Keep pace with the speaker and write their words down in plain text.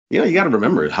You got to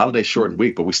remember, holiday shortened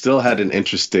week, but we still had an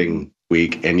interesting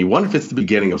week. And you wonder if it's the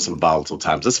beginning of some volatile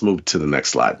times. Let's move to the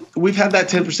next slide. We've had that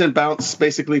 10% bounce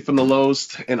basically from the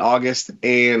lows in August.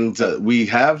 And we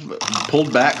have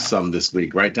pulled back some this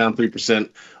week, right down 3%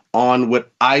 on what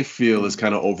I feel is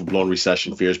kind of overblown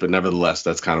recession fears. But nevertheless,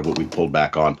 that's kind of what we pulled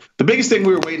back on. The biggest thing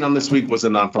we were waiting on this week was a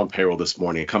non-farm payroll this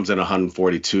morning. It comes in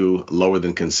 142, lower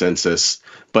than consensus.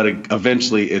 But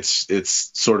eventually, it's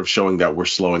sort of showing that we're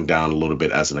slowing down a little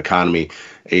bit as an economy.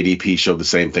 ADP showed the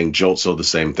same thing. Jolt showed the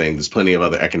same thing. There's plenty of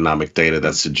other economic data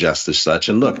that suggests as such.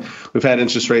 And look, we've had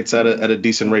interest rates at a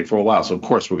decent rate for a while. So, of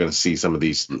course, we're going to see some of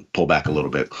these pull back a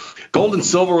little bit. Gold and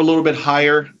silver were a little bit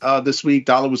higher this week.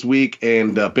 Dollar was weak.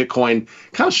 And Bitcoin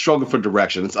kind of struggled for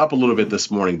direction. It's up a little bit this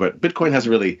morning, but Bitcoin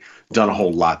hasn't really done a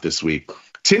whole lot this week.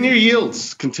 10-year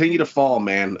yields continue to fall,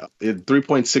 man.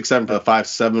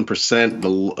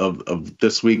 3.6757% of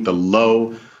this week, the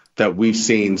low that we've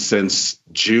seen since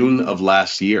June of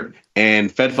last year.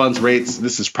 And Fed funds rates,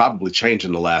 this has probably changed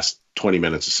in the last 20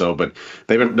 minutes or so, but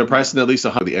they're pricing at least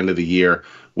 100 at the end of the year,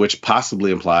 which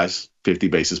possibly implies 50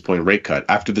 basis point rate cut.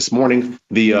 After this morning,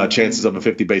 the chances of a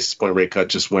 50 basis point rate cut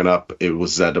just went up. It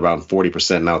was at around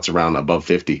 40%. Now it's around above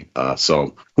 50.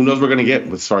 So who knows what we're going to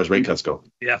get as far as rate cuts go.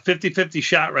 Yeah, 50-50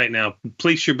 shot right now.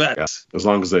 Place your bets. Yeah, as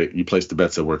long as you place the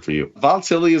bets that work for you.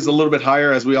 Volatility is a little bit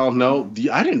higher, as we all know.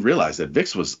 I didn't realize that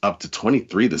VIX was up to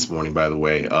 23 this morning, by the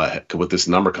way, with this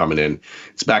number coming in.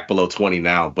 It's back below 20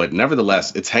 now, but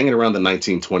nevertheless, it's hanging around the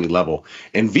 1920 level.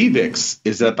 And VVIX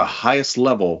is at the highest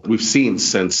level we've seen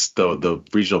since the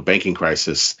regional banking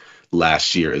crisis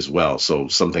last year as well. So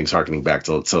some things harkening back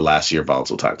to last year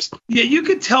volatile times. Yeah, you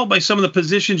could tell by some of the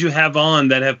positions you have on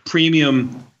that have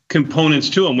premium components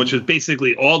to them, which is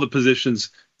basically all the positions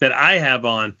that I have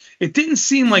on. It didn't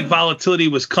seem like volatility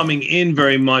was coming in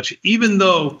very much, even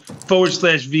though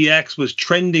 /VX was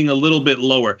trending a little bit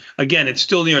lower. Again, it's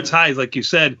still near its highs, like you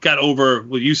said, got over,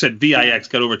 well, you said VIX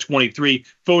got over 23,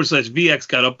 /VX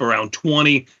got up around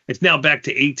 20. It's now back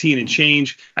to 18 and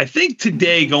change. I think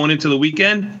today, going into the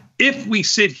weekend, if we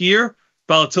sit here,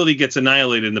 volatility gets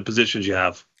annihilated in the positions you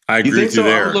have. I agree with you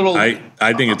there.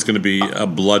 I think it's going to be a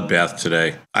bloodbath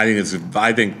today. I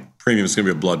think premium is going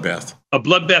to be a bloodbath. A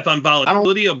bloodbath on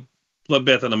volatility, a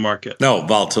bloodbath on the market? No,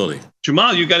 volatility.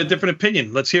 Jamal, you got a different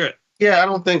opinion. Let's hear it. Yeah, I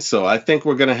don't think so. I think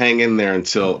we're going to hang in there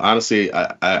until, honestly,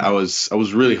 I was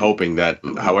really hoping that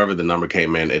however the number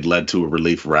came in, it led to a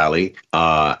relief rally,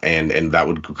 and that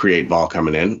would create vol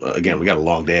coming in. Again, we got a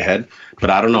long day ahead, but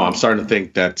I don't know. I'm starting to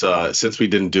think that since we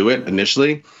didn't do it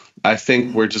initially, I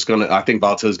think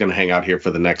volatility is going to hang out here for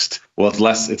the next,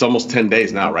 it's almost 10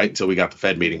 days now, right? Until we got the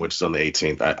Fed meeting, which is on the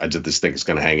 18th. I just think it's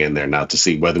going to hang in there now to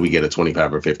see whether we get a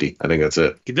 25 or 50. I think that's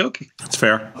it. Okey-dokey. That's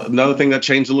fair. Another thing that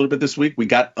changed a little bit this week, we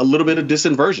got a little bit of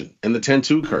disinversion in the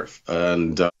 10-2 curve.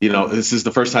 And, this is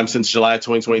the first time since July of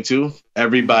 2022.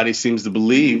 Everybody seems to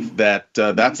believe that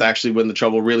that's actually when the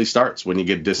trouble really starts, when you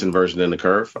get disinversion in the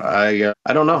curve. I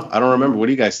don't know. I don't remember. What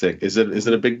do you guys think? Is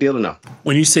it a big deal or no?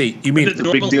 When you say, you mean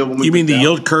the big deal? You mean the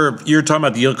yield curve? You're talking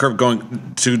about the yield curve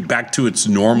going back to its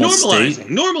normal state?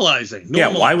 Normalizing. Yeah.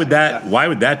 Why would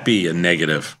that be a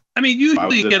negative? I mean,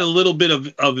 usually you get a little bit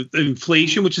of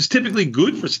inflation, which is typically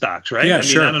good for stocks, right? Yeah,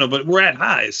 sure. I don't know, but we're at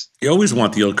highs. You always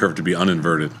want the yield curve to be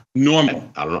uninverted. Normal.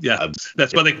 I don't know. Yeah,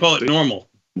 that's why they call it normal.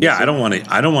 Yeah, I don't want an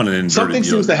inverted Something yield.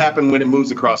 seems to happen when it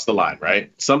moves across the line,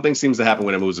 right? Something seems to happen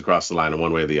when it moves across the line in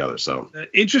one way or the other. So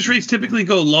interest rates typically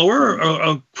go lower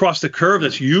or across the curve.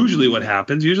 That's usually what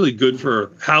happens. Usually good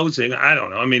for housing. I don't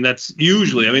know. I mean, that's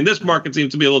usually. I mean, this market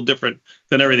seems to be a little different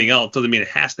than everything else. Doesn't mean it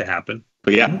has to happen.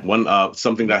 But yeah,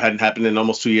 something that hadn't happened in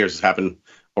almost 2 years has happened.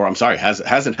 Or I'm sorry,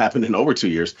 hasn't happened in over 2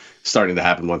 years, starting to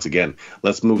happen once again.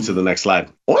 Let's move to the next slide.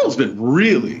 Oil's been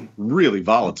really, really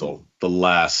volatile the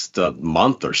last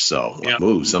month or so. Yeah.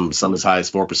 Move some as high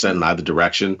as 4% in either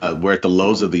direction. We're at the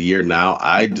lows of the year now.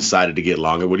 I decided to get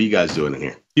longer. What are you guys doing in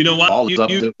here? You know what?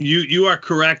 You are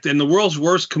correct. And the world's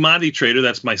worst commodity trader,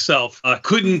 that's myself,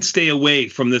 couldn't stay away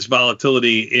from this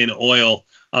volatility in oil.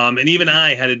 And even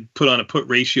I had to put on a put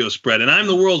ratio spread. And I'm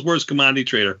the world's worst commodity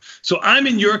trader. So I'm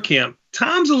in your camp.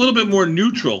 Tom's a little bit more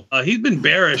neutral. He's been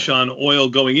bearish on oil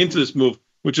going into this move,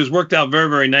 which has worked out very,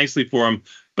 very nicely for him.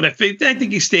 But I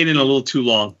think he stayed in a little too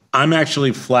long. I'm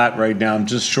actually flat right now. I'm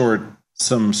just short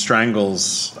some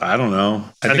strangles. I don't know.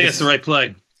 I think it's the right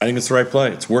play. I think it's the right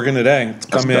play. It's working today. It's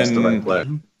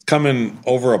coming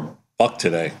over $1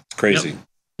 today. It's crazy.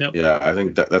 Yep. Yeah, I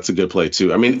think that's a good play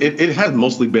too. I mean, it has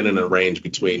mostly been in a range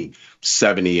between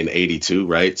 70 and 82,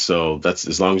 right? So that's,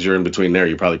 as long as you're in between there,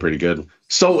 you're probably pretty good.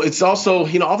 So it's also,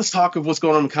 all this talk of what's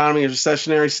going on in the economy and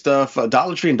recessionary stuff.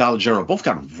 Dollar Tree and Dollar General both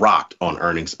got rocked on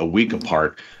earnings a week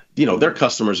apart. their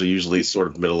customers are usually sort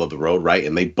of middle of the road, right?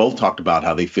 And they both talked about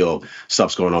how they feel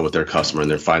stuff's going on with their customer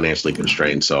and they're financially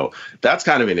constrained. So that's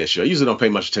kind of an issue. I usually don't pay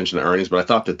much attention to earnings, but I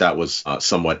thought that was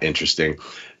somewhat interesting.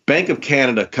 Bank of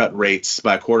Canada cut rates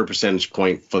by a 0.25 percentage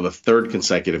point for the third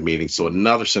consecutive meeting. So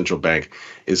another central bank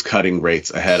is cutting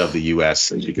rates ahead of the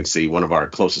U.S. As you can see, one of our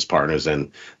closest partners,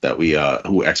 and that we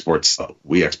export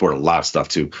a lot of stuff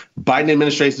to. Biden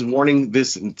administration is warning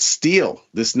this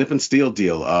snip and steal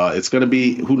deal. It's going to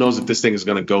be, who knows if this thing is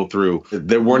going to go through.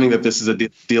 They're warning that this is a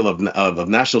deal of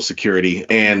national security,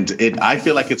 and I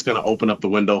feel like it's going to open up the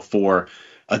window for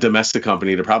a domestic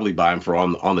company to probably buy them for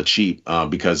on the cheap,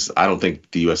 because I don't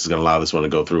think the U.S. is going to allow this one to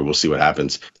go through. We'll see what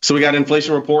happens. So we got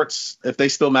inflation reports, if they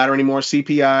still matter anymore,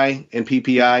 CPI and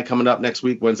PPI coming up next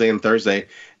week, Wednesday and Thursday.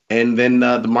 And then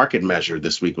the market measure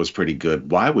this week was pretty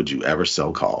good. Why would you ever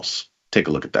sell calls? Take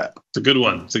a look at that. It's a good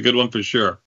one. It's a good one for sure.